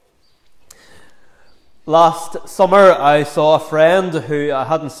Last summer I saw a friend who I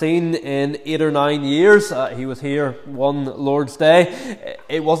hadn't seen in 8 or 9 years. He was here one Lord's Day.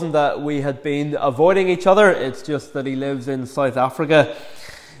 It wasn't that we had been avoiding each other, it's just that he lives in South Africa.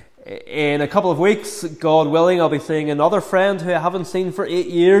 In a couple of weeks, God willing, I'll be seeing another friend who I haven't seen for 8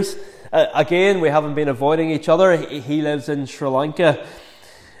 years. Again, we haven't been avoiding each other. He lives in Sri Lanka.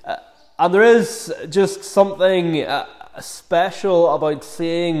 And there is just something special about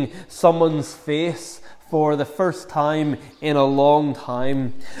seeing someone's face for the first time in a long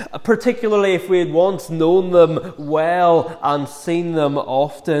time, particularly if we had once known them well and seen them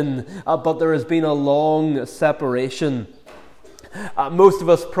often, but there has been a long separation. Most of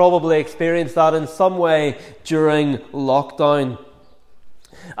us probably experienced that in some way during lockdown.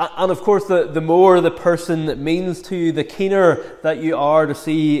 And of course, the more the person means to you, the keener that you are to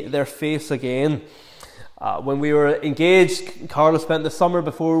see their face again. When we were engaged, Carla spent the summer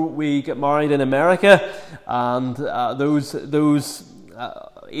before we got married in America, and those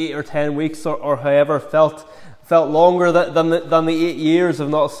 8 or 10 weeks or however felt longer than the 8 years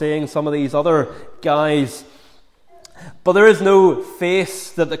of not seeing some of these other guys. But there is no face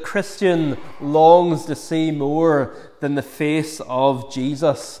that the Christian longs to see more than the face of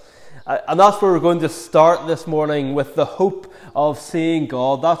Jesus. And that's where we're going to start this morning, with the hope of seeing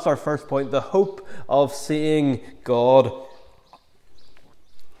God. That's our first point, the hope of seeing God.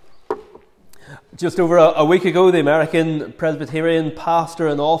 Just over a week ago, the American Presbyterian pastor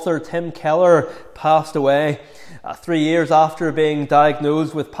and author Tim Keller passed away 3 years after being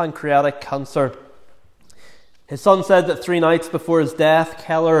diagnosed with pancreatic cancer. His son said that 3 nights before his death,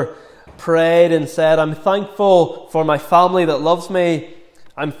 Keller prayed and said, "I'm thankful for my family that loves me.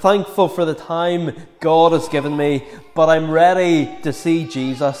 I'm thankful for the time God has given me, but I'm ready to see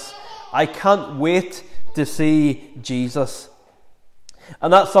Jesus. I can't wait to see Jesus."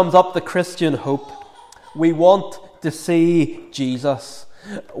 And that sums up the Christian hope. We want to see Jesus.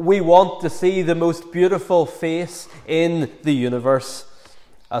 We want to see the most beautiful face in the universe,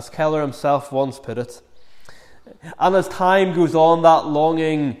 as Keller himself once put it. And as time goes on, that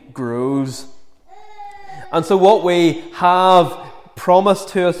longing grows. And so what we have promised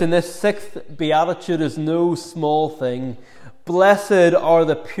to us in this 6th beatitude is no small thing. Blessed are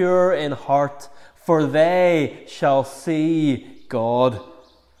the pure in heart, for they shall see God.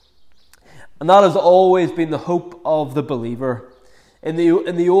 And that has always been the hope of the believer, in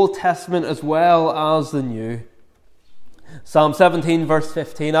the Old Testament as well as the New. Psalm 17 verse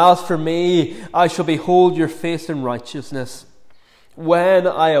 15, "As for me, I shall behold your face in righteousness. When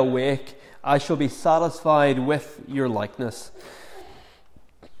I awake, I shall be satisfied with your likeness."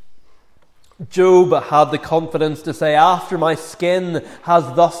 Job had the confidence to say, "After my skin has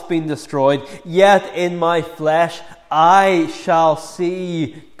thus been destroyed, yet in my flesh I shall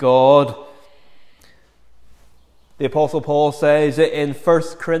see God." The Apostle Paul says in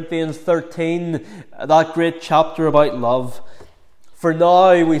 1 Corinthians 13, that great chapter about love, "For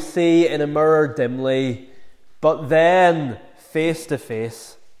now we see in a mirror dimly, but then face to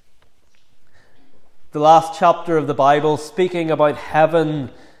face." The last chapter of the Bible, speaking about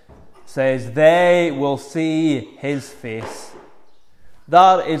heaven, says they will see his face.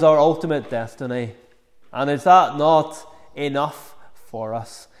 That is our ultimate destiny. And is that not enough for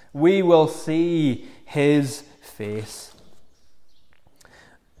us? We will see his face.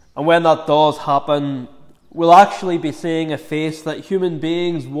 And when that does happen, we'll actually be seeing a face that human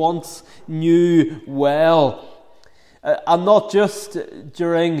beings once knew well. And not just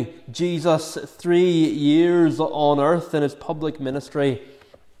during Jesus' 3 years on earth in his public ministry.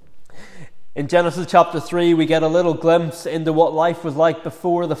 In Genesis chapter 3, we get a little glimpse into what life was like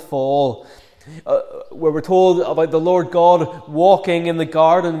before the fall, where we're told about the Lord God walking in the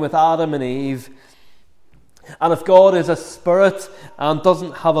garden with Adam and Eve. And if God is a spirit and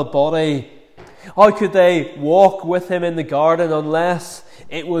doesn't have a body, how could they walk with him in the garden unless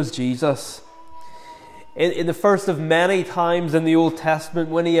it was Jesus? In the first of many times in the Old Testament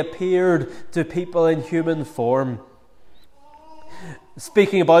when he appeared to people in human form.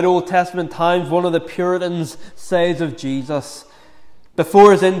 Speaking about Old Testament times, one of the Puritans says of Jesus,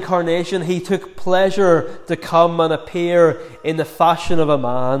 before his incarnation, he took pleasure to come and appear in the fashion of a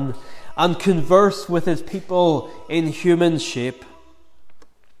man and converse with his people in human shape.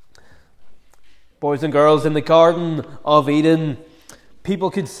 Boys and girls, in the Garden of Eden,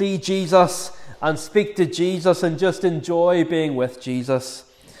 people could see Jesus and speak to Jesus and just enjoy being with Jesus.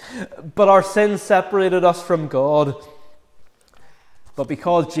 But our sin separated us from God. But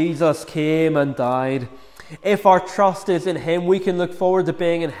because Jesus came and died, if our trust is in him, we can look forward to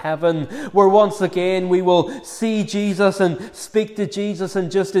being in heaven, where once again we will see Jesus and speak to Jesus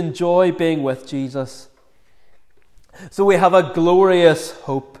and just enjoy being with Jesus. So we have a glorious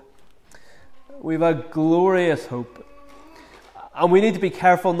hope. We have a glorious hope. And we need to be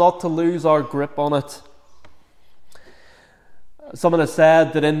careful not to lose our grip on it. Someone has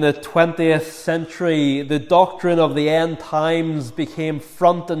said that in the 20th century, the doctrine of the end times became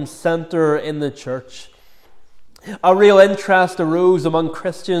front and center in the church. A real interest arose among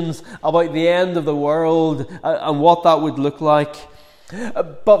Christians about the end of the world and what that would look like.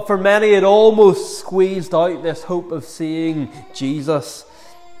 But for many, it almost squeezed out this hope of seeing Jesus.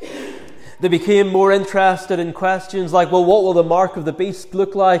 They became more interested in questions like, well, what will the mark of the beast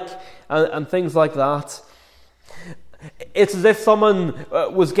look like? And things like that. It's as if someone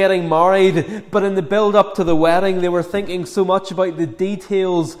was getting married, but in the build-up to the wedding, they were thinking so much about the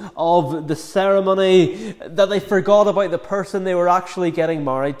details of the ceremony that they forgot about the person they were actually getting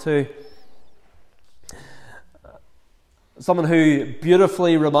married to. Someone who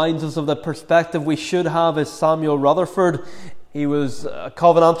beautifully reminds us of the perspective we should have is Samuel Rutherford. He was a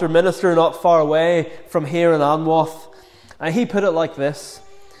Covenanter minister not far away from here in Anwath. And he put it like this: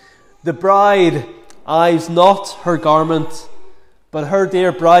 the bride eyes not her garment, but her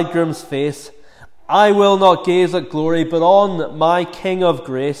dear bridegroom's face. I will not gaze at glory, but on my King of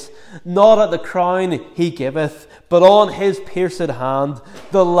grace, not at the crown he giveth, but on his pierced hand.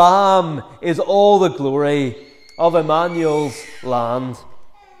 The Lamb is all the glory of Emmanuel's land.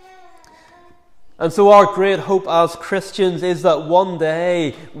 And so our great hope as Christians is that one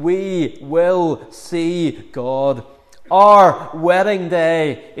day we will see God. Our wedding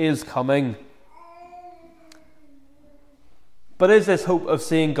day is coming. But is this hope of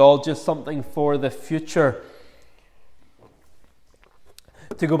seeing God just something for the future?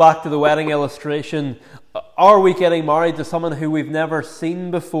 To go back to the wedding illustration, are we getting married to someone who we've never seen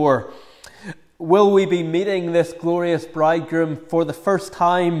before? Will we be meeting this glorious bridegroom for the first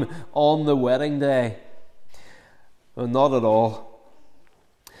time on the wedding day? Well, not at all.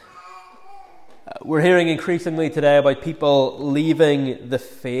 We're hearing increasingly today about people leaving the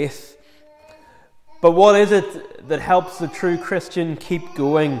faith. But what is it that helps the true Christian keep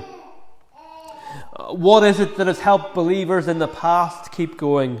going? What is it that has helped believers in the past keep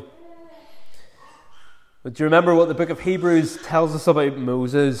going? But do you remember what the book of Hebrews tells us about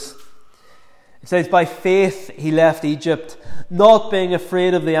Moses? It says, by faith he left Egypt, not being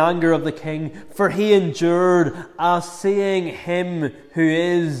afraid of the anger of the king, for he endured as seeing him who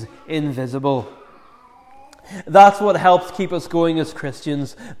is invisible. That's what helps keep us going as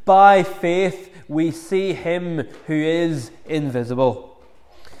Christians. By faith we see him who is invisible.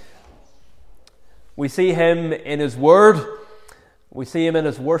 We see him in his word. We see him in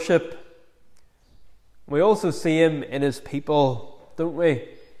his worship. We also see him in his people, don't we?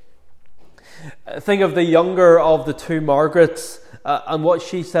 Think of the younger of the two Margarets and what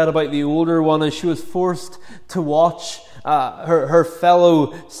she said about the older one as she was forced to watch her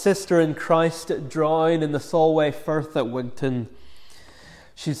fellow sister in Christ drown in the Solway Firth at Wigton.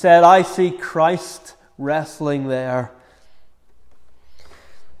 She said, I see Christ wrestling there.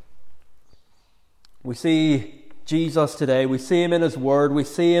 We see Jesus today. We see him in his word. We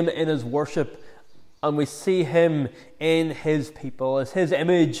see him in his worship. And we see him in his people as his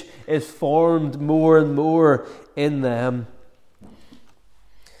image is formed more and more in them.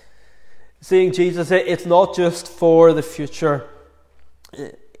 Seeing Jesus, it's not just for the future.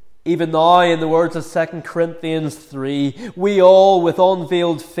 Even now, in the words of 2 Corinthians 3, we all with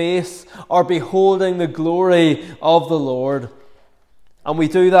unveiled face are beholding the glory of the Lord. And we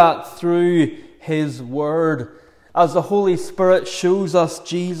do that through his word, as the Holy Spirit shows us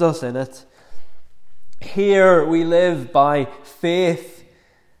Jesus in it. Here we live by faith,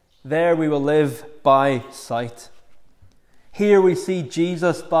 there we will live by sight. Here we see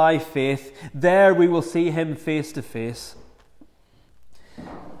Jesus by faith, there we will see him face to face.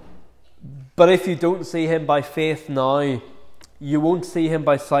 But if you don't see him by faith now, you won't see him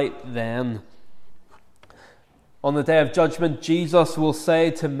by sight then. On the day of judgment, Jesus will say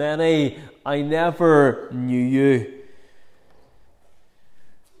to many, I never knew you.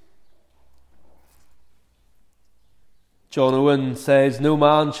 John Owen says, no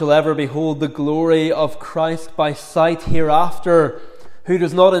man shall ever behold the glory of Christ by sight hereafter, who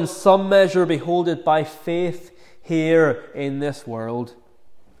does not in some measure behold it by faith here in this world.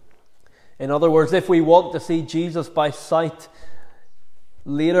 In other words, if we want to see Jesus by sight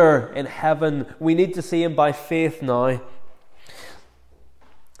later in heaven, we need to see him by faith now.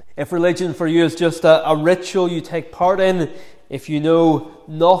 If religion for you is just a ritual you take part in, if you know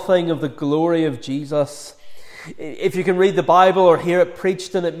nothing of the glory of Jesus, if you can read the Bible or hear it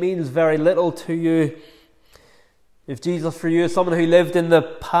preached and it means very little to you, If Jesus for you is someone who lived in the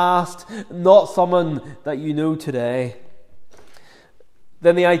past, not someone that you know today,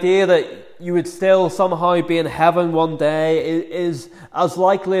 then the idea that you would still somehow be in heaven one day is as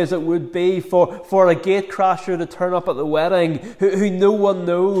likely as it would be for a gatecrasher to turn up at the wedding who no one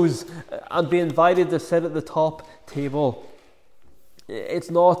knows and be invited to sit at the top table.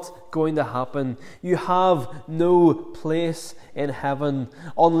 It's not going to happen. You have no place in heaven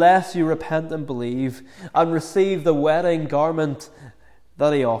unless you repent and believe and receive the wedding garment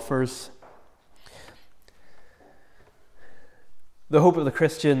that he offers. The hope of the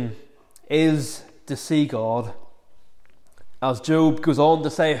Christian is to see God. As Job goes on to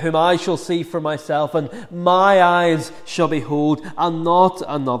say, whom I shall see for myself, and my eyes shall behold, and not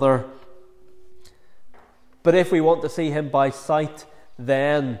another. But if we want to see him by sight,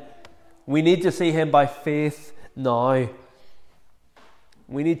 then we need to see him by faith now.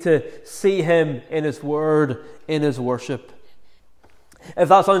 We need to see him in his word, in his worship. If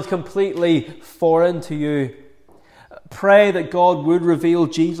that sounds completely foreign to you, pray that God would reveal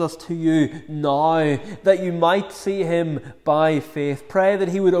Jesus to you now, that you might see him by faith. Pray that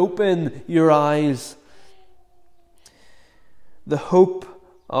he would open your eyes. The hope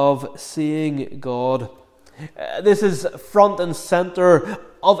of seeing God. This is front and center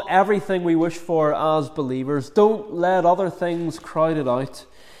of everything we wish for as believers. Don't let other things crowd it out.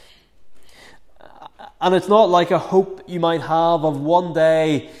 And it's not like a hope you might have of one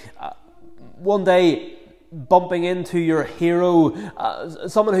day bumping into your hero,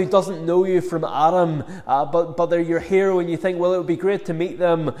 someone who doesn't know you from Adam, but they're your hero, and you think, well, it would be great to meet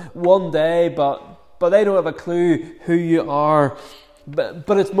them one day, but they don't have a clue who you are.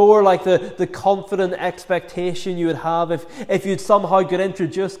 But it's more like the confident expectation you would have if you'd somehow get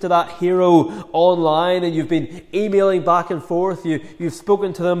introduced to that hero online, and you've been emailing back and forth, you've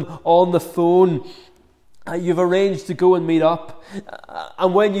spoken to them on the phone, you've arranged to go and meet up,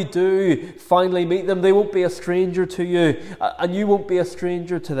 and when you do finally meet them, they won't be a stranger to you, and you won't be a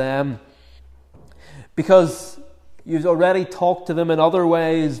stranger to them, because you've already talked to them in other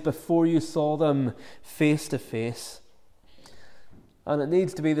ways before you saw them face to face. And it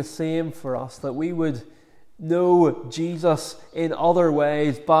needs to be the same for us, that we would know Jesus in other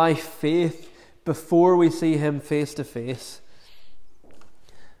ways by faith before we see him face to face.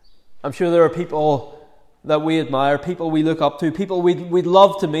 I'm sure there are people that we admire, people we look up to, people we'd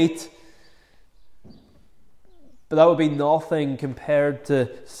love to meet, but that would be nothing compared to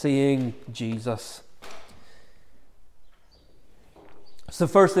seeing Jesus. So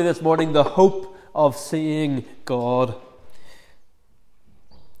firstly this morning, the hope of seeing God.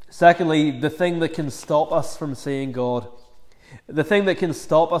 Secondly, the thing that can stop us from seeing God. The thing that can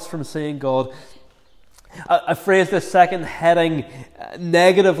stop us from seeing God. I phrased this second heading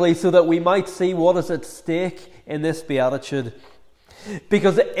negatively so that we might see what is at stake in this beatitude.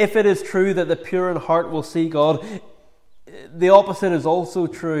 Because if it is true that the pure in heart will see God, the opposite is also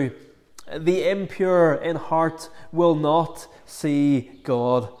true. The impure in heart will not see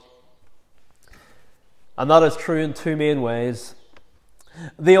God. And that is true in two main ways.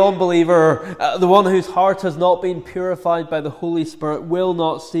 The unbeliever, the one whose heart has not been purified by the Holy Spirit, will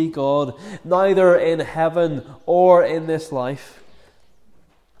not see God, neither in heaven or in this life.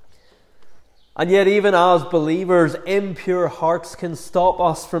 And yet, even as believers, impure hearts can stop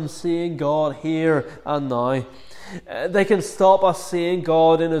us from seeing God here and now. They can stop us seeing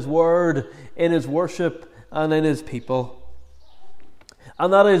God in his word, in his worship, and in his people.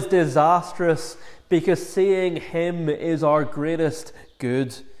 And that is disastrous, because seeing him is our greatest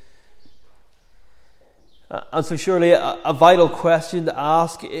good. And so surely a vital question to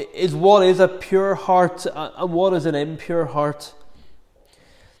ask is, what is a pure heart and what is an impure heart?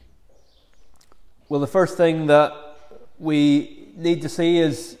 Well, the first thing that we need to see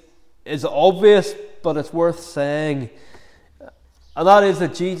is obvious, but it's worth saying. And that is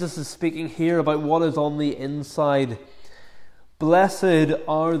that Jesus is speaking here about what is on the inside. Blessed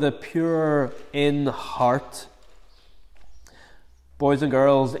are the pure in heart. Boys and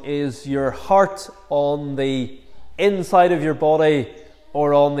girls, is your heart on the inside of your body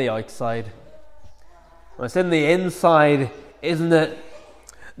or on the outside? When it's in the inside, isn't it?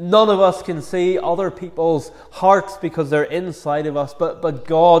 None of us can see other people's hearts because they're inside of us, but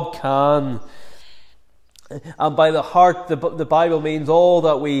God can. And by the heart, the Bible means all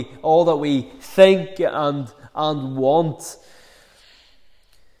that we think and want.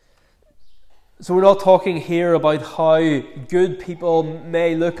 So we're not talking here about how good people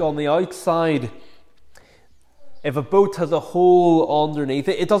may look on the outside. If a boat has a hole underneath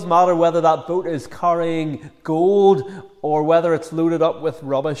it, it doesn't matter whether that boat is carrying gold or whether it's loaded up with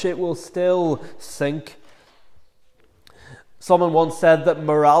rubbish, it will still sink. Someone once said that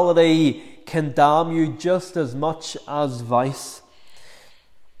morality can damn you just as much as vice.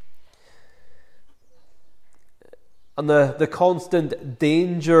 And the constant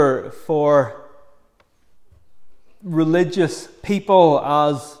danger for religious people,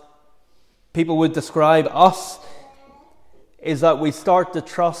 as people would describe us, is that we start to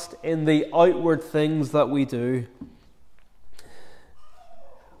trust in the outward things that we do.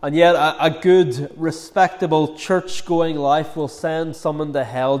 And yet a good, respectable, church-going life will send someone to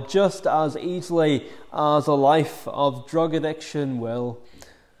hell just as easily as a life of drug addiction will,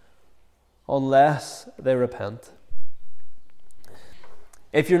 unless they repent.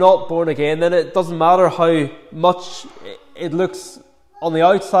 If you're not born again, then it doesn't matter how much it looks on the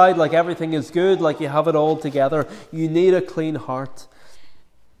outside like everything is good, like you have it all together. You need a clean heart.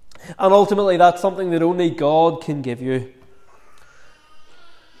 And ultimately, that's something that only God can give you.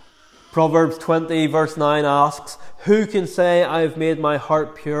 Proverbs 20 verse 9 asks, "Who can say, I have made my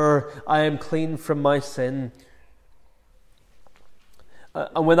heart pure, I am clean from my sin?"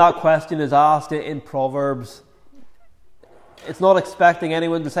 And when that question is asked in Proverbs, it's not expecting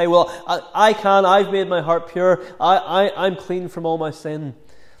anyone to say, well, I've made my heart pure, I'm clean from all my sin.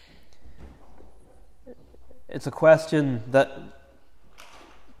 It's a question that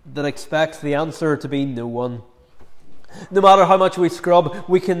expects the answer to be no one. No matter how much we scrub,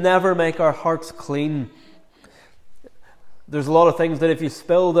 we can never make our hearts clean. There's a lot of things that if you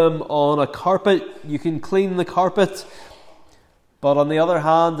spill them on a carpet, you can clean the carpet. But on the other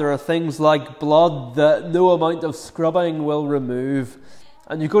hand, there are things like blood that no amount of scrubbing will remove.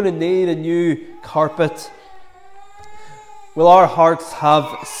 And you're going to need a new carpet. Will our hearts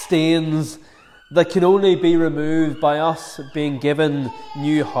have stains that can only be removed by us being given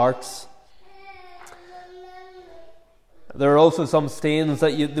new hearts? There are also some stains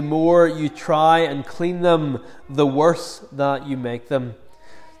that the more you try and clean them, the worse that you make them.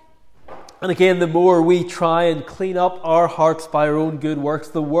 And again, the more we try and clean up our hearts by our own good works,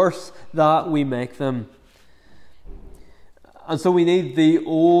 the worse that we make them. And so we need the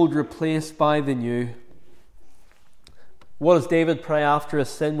old replaced by the new. What does David pray after his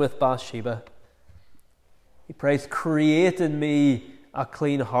sin with Bathsheba? He prays, "Create in me a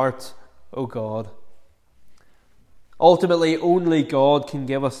clean heart, O God." Ultimately, only God can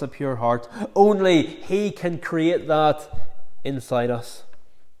give us a pure heart. Only He can create that inside us.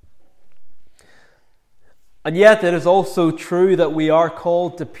 And yet it is also true that we are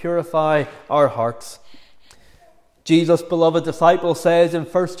called to purify our hearts. Jesus' beloved disciple says in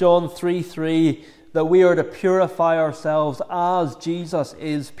 1 John 3:3 that we are to purify ourselves as Jesus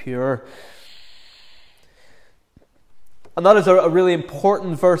is pure. And that is a really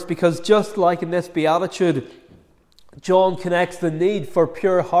important verse, because just like in this beatitude, John connects the need for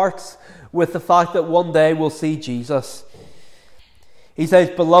pure hearts with the fact that one day we'll see Jesus. He says,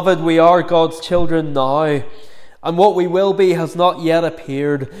 "Beloved, we are God's children now, and what we will be has not yet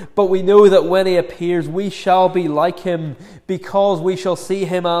appeared. But we know that when He appears, we shall be like Him, because we shall see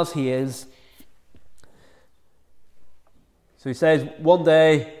Him as He is." So he says, one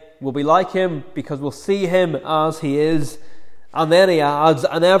day we'll be like Him because we'll see Him as He is. And then he adds,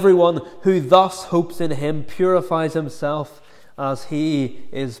 "And everyone who thus hopes in Him purifies himself as He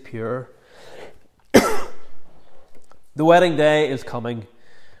is pure." The wedding day is coming,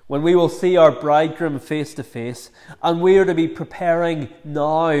 when we will see our bridegroom face to face, and we are to be preparing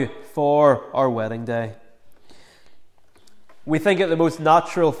now for our wedding day. We think it the most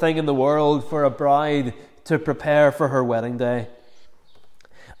natural thing in the world for a bride to prepare for her wedding day.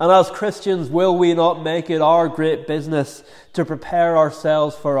 And as Christians, will we not make it our great business to prepare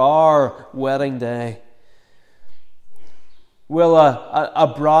ourselves for our wedding day? Will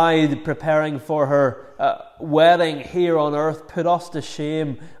a bride preparing for her wedding here on earth put us to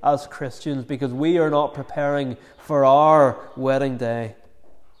shame as Christians because we are not preparing for our wedding day?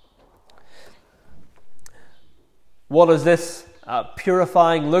 What does this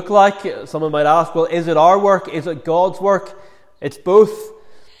purifying look like? Someone might ask, well, is it our work? Is it God's work? It's both.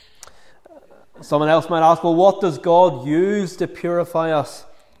 Someone else might ask, well, what does God use to purify us?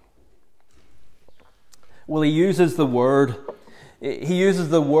 Well, He uses the Word. He uses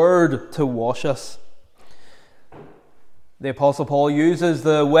the Word to wash us. The Apostle Paul uses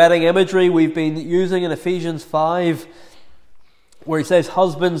the wedding imagery we've been using in Ephesians 5, where he says,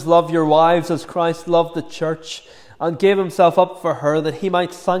 "Husbands, love your wives as Christ loved the church and gave Himself up for her, that He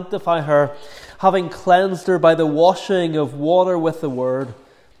might sanctify her, having cleansed her by the washing of water with the Word,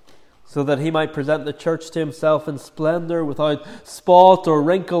 so that He might present the church to Himself in splendour, without spot or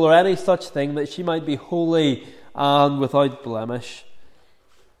wrinkle or any such thing, that she might be holy and without blemish."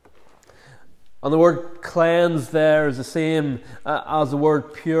 And the word cleanse there is the same as the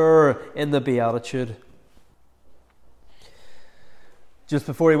word pure in the Beatitude. Just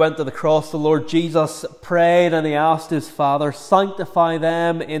before he went to the cross, the Lord Jesus prayed and he asked his Father, sanctify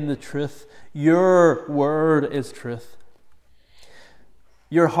them in the truth. Your word is truth.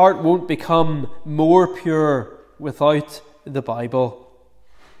 Your heart won't become more pure without the Bible.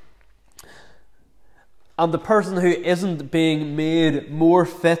 And the person who isn't being made more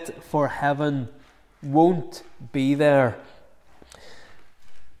fit for heaven won't be there.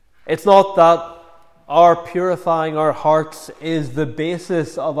 It's not that our purifying our hearts is the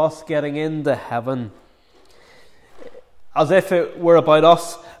basis of us getting into heaven, as if it were about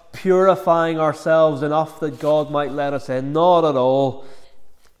us purifying ourselves enough that God might let us in. Not at all.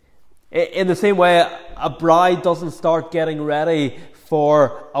 In the same way, a bride doesn't start getting ready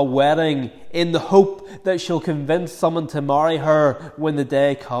for a wedding in the hope that she'll convince someone to marry her when the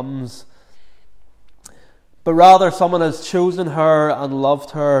day comes. But rather, someone has chosen her and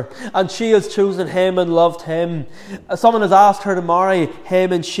loved her, and she has chosen him and loved him. Someone has asked her to marry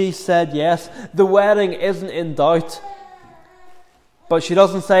him and she said yes. The wedding isn't in doubt. But she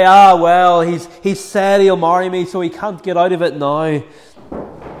doesn't say, well, he's said he'll marry me, so he can't get out of it now.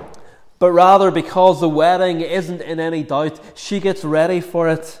 But rather, because the wedding isn't in any doubt, she gets ready for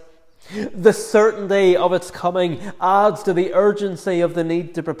it. The certainty of its coming adds to the urgency of the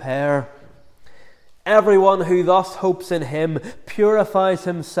need to prepare. Everyone who thus hopes in him purifies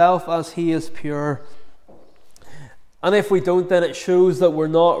himself as he is pure. And if we don't, then it shows that we're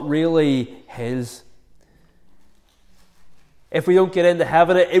not really his. If we don't get into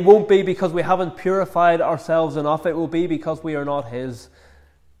heaven, it won't be because we haven't purified ourselves enough. It will be because we are not his.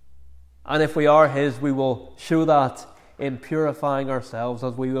 And if we are his, we will show that in purifying ourselves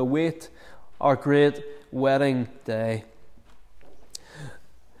as we await our great wedding day.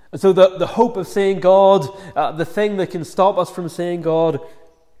 And so the hope of seeing God, the thing that can stop us from seeing God.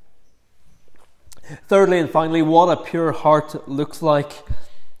 Thirdly and finally, what a pure heart looks like.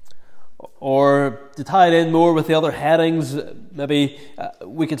 Or to tie it in more with the other headings, maybe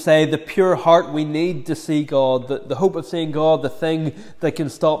we could say the pure heart we need to see God, the hope of seeing God, the thing that can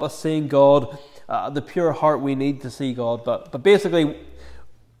stop us seeing God, the pure heart we need to see God. But basically,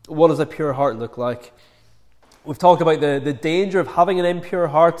 what does a pure heart look like? We've talked about the danger of having an impure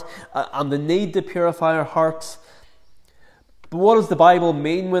heart and the need to purify our hearts. But what does the Bible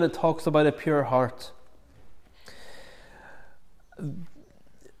mean when it talks about a pure heart?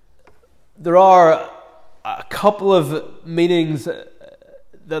 There are a couple of meanings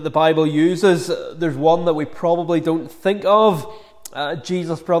that the Bible uses. There's one that we probably don't think of.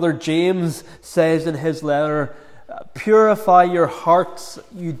 Jesus' brother James says in his letter, purify your hearts,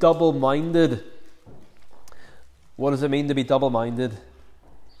 you double-minded. What does it mean to be double-minded?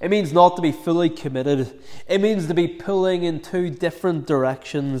 It means not to be fully committed. It means to be pulling in two different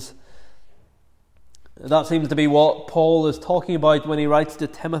directions. That seems to be what Paul is talking about when he writes to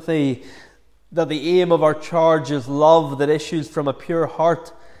Timothy, that the aim of our charge is love that issues from a pure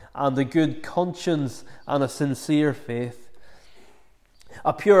heart and a good conscience and a sincere faith.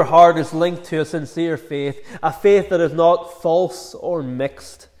 A pure heart is linked to a sincere faith, a faith that is not false or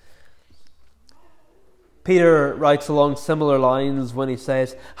mixed. Peter writes along similar lines when he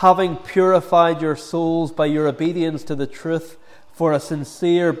says, having purified your souls by your obedience to the truth for a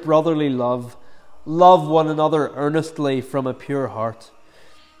sincere brotherly love, love one another earnestly from a pure heart.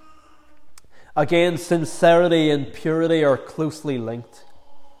 Again, sincerity and purity are closely linked.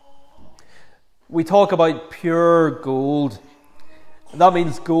 We talk about pure gold. That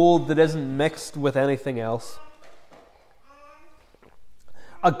means gold that isn't mixed with anything else.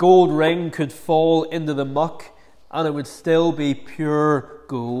 A gold ring could fall into the muck and it would still be pure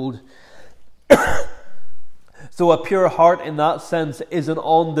gold. So a pure heart in that sense is an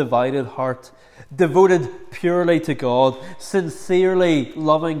undivided heart, devoted purely to God, sincerely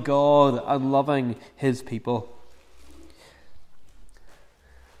loving God and loving his people.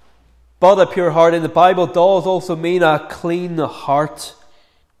 But a pure heart in the Bible does also mean a clean heart,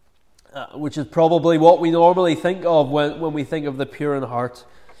 which is probably what we normally think of when we think of the pure in heart.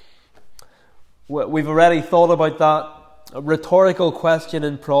 We've already thought about that rhetorical question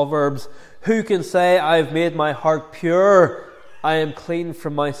in Proverbs. Who can say, I have made my heart pure, I am clean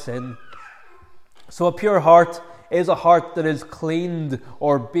from my sin? So a pure heart is a heart that is cleaned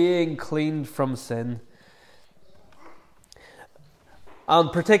or being cleaned from sin.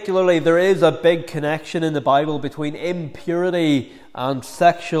 And particularly there is a big connection in the Bible between impurity and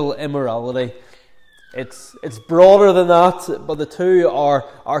sexual immorality. It's broader than that, but the two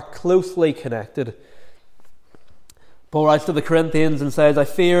are closely connected. Paul writes to the Corinthians and says, I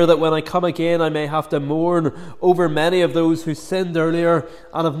fear that when I come again I may have to mourn over many of those who sinned earlier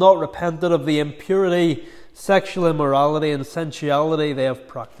and have not repented of the impurity, sexual immorality and sensuality they have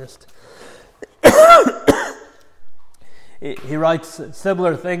practiced. He writes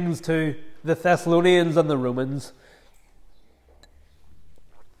similar things to the Thessalonians and the Romans.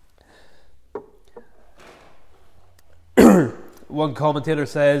 One commentator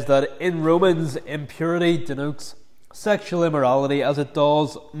says that in Romans, impurity denotes sexual immorality as it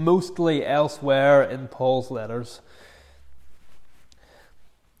does mostly elsewhere in Paul's letters.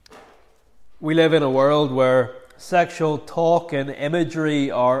 We live in a world where sexual talk and imagery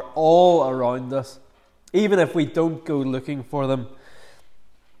are all around us, even if we don't go looking for them.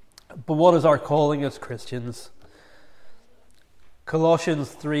 But what is our calling as Christians?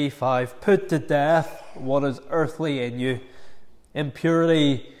 Colossians 3:5, put to death what is earthly in you: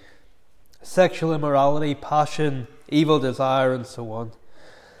 impurity, sexual immorality, passion, evil desire, and so on.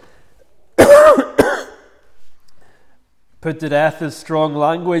 Put to death is strong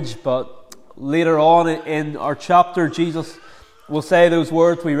language, but later on in our chapter, Jesus will say those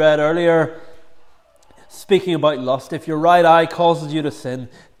words we read earlier, speaking about lust. If your right eye causes you to sin,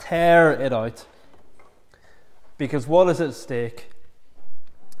 tear it out. Because what is at stake?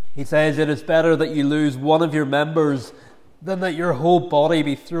 He says it is better that you lose one of your members than that your whole body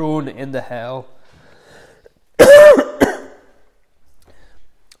be thrown into hell.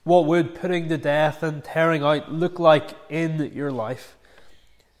 What would putting to death and tearing out look like in your life?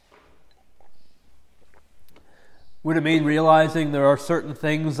 Would it mean realizing there are certain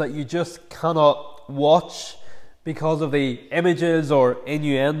things that you just cannot watch because of the images or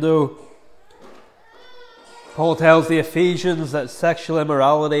innuendo? Paul tells the Ephesians that sexual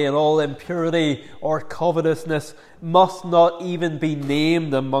immorality and all impurity or covetousness must not even be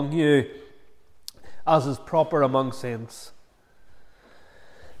named among you, as is proper among saints.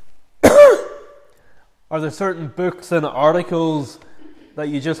 Are there certain books and articles that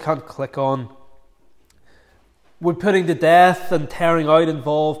you just can't click on? Would putting to death and tearing out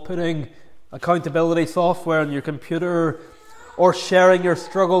involve putting accountability software on your computer, or sharing your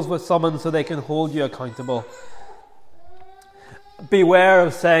struggles with someone so they can hold you accountable? Beware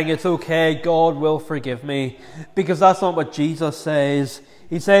of saying it's okay, God will forgive me, because that's not what Jesus says.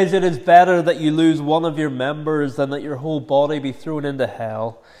 He says it is better that you lose one of your members than that your whole body be thrown into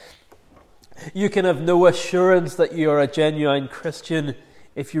hell. You can have no assurance that you are a genuine Christian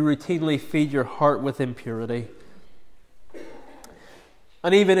if you routinely feed your heart with impurity.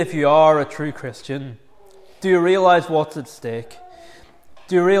 And even if you are a true Christian, do you realize what's at stake?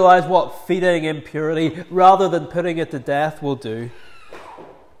 Do you realize what feeding impurity rather than putting it to death will do?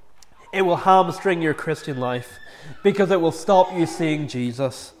 It will hamstring your Christian life because it will stop you seeing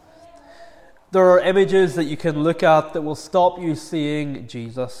Jesus. There are images that you can look at that will stop you seeing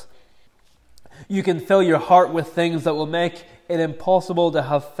Jesus. You can fill your heart with things that will make it impossible to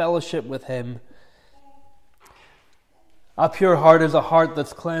have fellowship with Him. A pure heart is a heart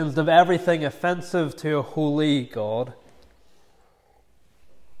that's cleansed of everything offensive to a holy God.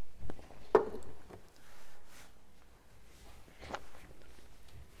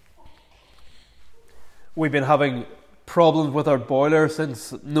 We've been having problems with our boiler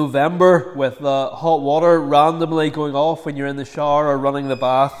since November, with the hot water randomly going off when you're in the shower or running the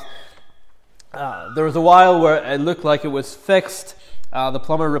bath. There was a while where it looked like it was fixed. The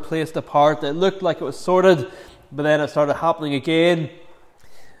plumber replaced a part. It looked like it was sorted, but then it started happening again.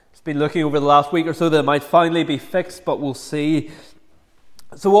 It's been looking over the last week or so that it might finally be fixed, but we'll see.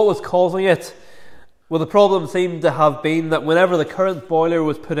 So what was causing it? Well, the problem seemed to have been that whenever the current boiler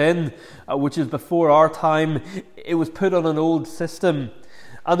was put in, which is before our time, it was put on an old system.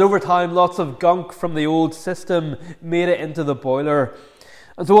 And over time, lots of gunk from the old system made it into the boiler.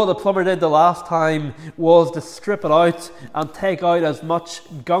 And so what the plumber did the last time was to strip it out and take out as much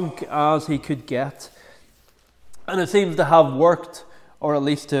gunk as he could get. And it seems to have worked, or at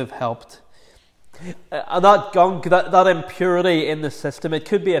least to have helped. And that gunk, that impurity in the system, it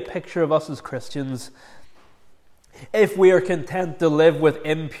could be a picture of us as Christians. If we are content to live with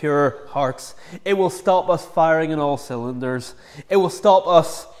impure hearts, it will stop us firing in all cylinders. It will stop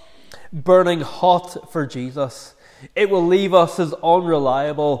us burning hot for Jesus. It will leave us as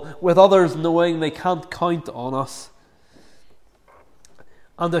unreliable, with others knowing they can't count on us.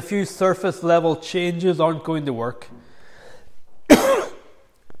 And a few surface level changes aren't going to work.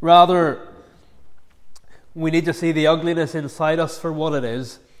 Rather, we need to see the ugliness inside us for what it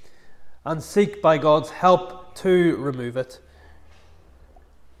is and seek by God's help to remove it.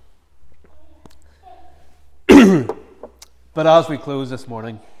 But as we close this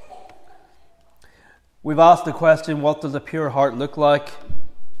morning, We've asked the question, what does a pure heart look like?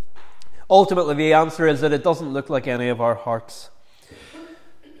 Ultimately, the answer is that it doesn't look like any of our hearts.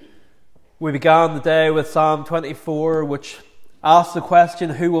 We began the day with Psalm 24, which asks the question,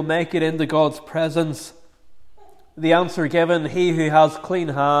 who will make it into God's presence? The answer given, he who has clean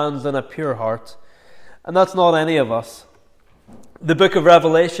hands and a pure heart. And that's not any of us. The book of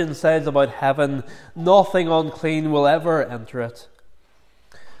Revelation says about heaven, nothing unclean will ever enter it.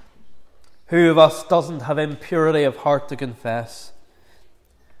 Who of us doesn't have impurity of heart to confess?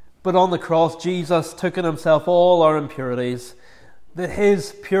 But on the cross, Jesus took on himself all our impurities, that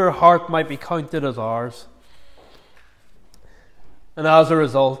his pure heart might be counted as ours. And as a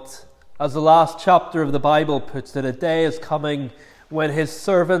result, as the last chapter of the Bible puts it, a day is coming when his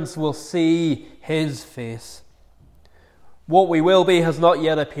servants will see his face. What we will be has not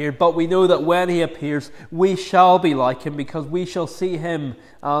yet appeared, but we know that when he appears, we shall be like him, because we shall see him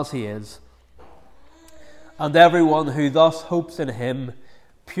as he is. And everyone who thus hopes in him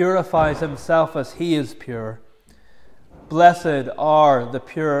purifies himself as he is pure. Blessed are the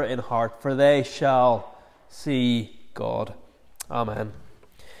pure in heart, for they shall see God. Amen.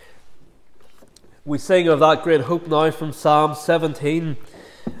 We sing of that great hope now from Psalm 17.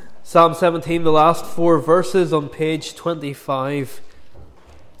 Psalm 17, the last 4 verses on page 25.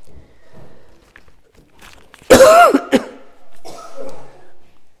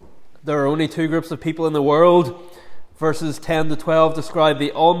 There are only 2 groups of people in the world. Verses 10 to 12 describe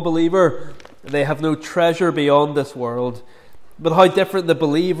the unbeliever. They have no treasure beyond this world. But how different the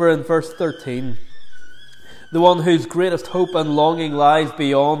believer in verse 13. The one whose greatest hope and longing lies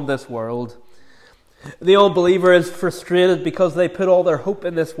beyond this world. The unbeliever is frustrated because they put all their hope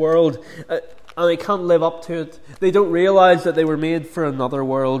in this world and they can't live up to it. They don't realize that they were made for another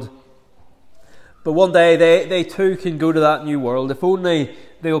world. But one day they too can go to that new world, if only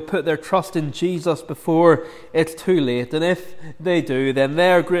they will put their trust in Jesus before it's too late. And if they do, then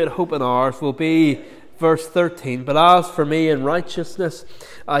their great hope and ours will be, verse 13, but as for me in righteousness,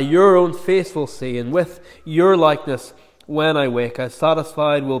 your own face will see, and with your likeness when I wake, I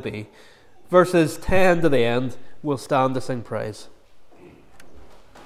satisfied will be. Verses 10 to the end will stand to sing praise.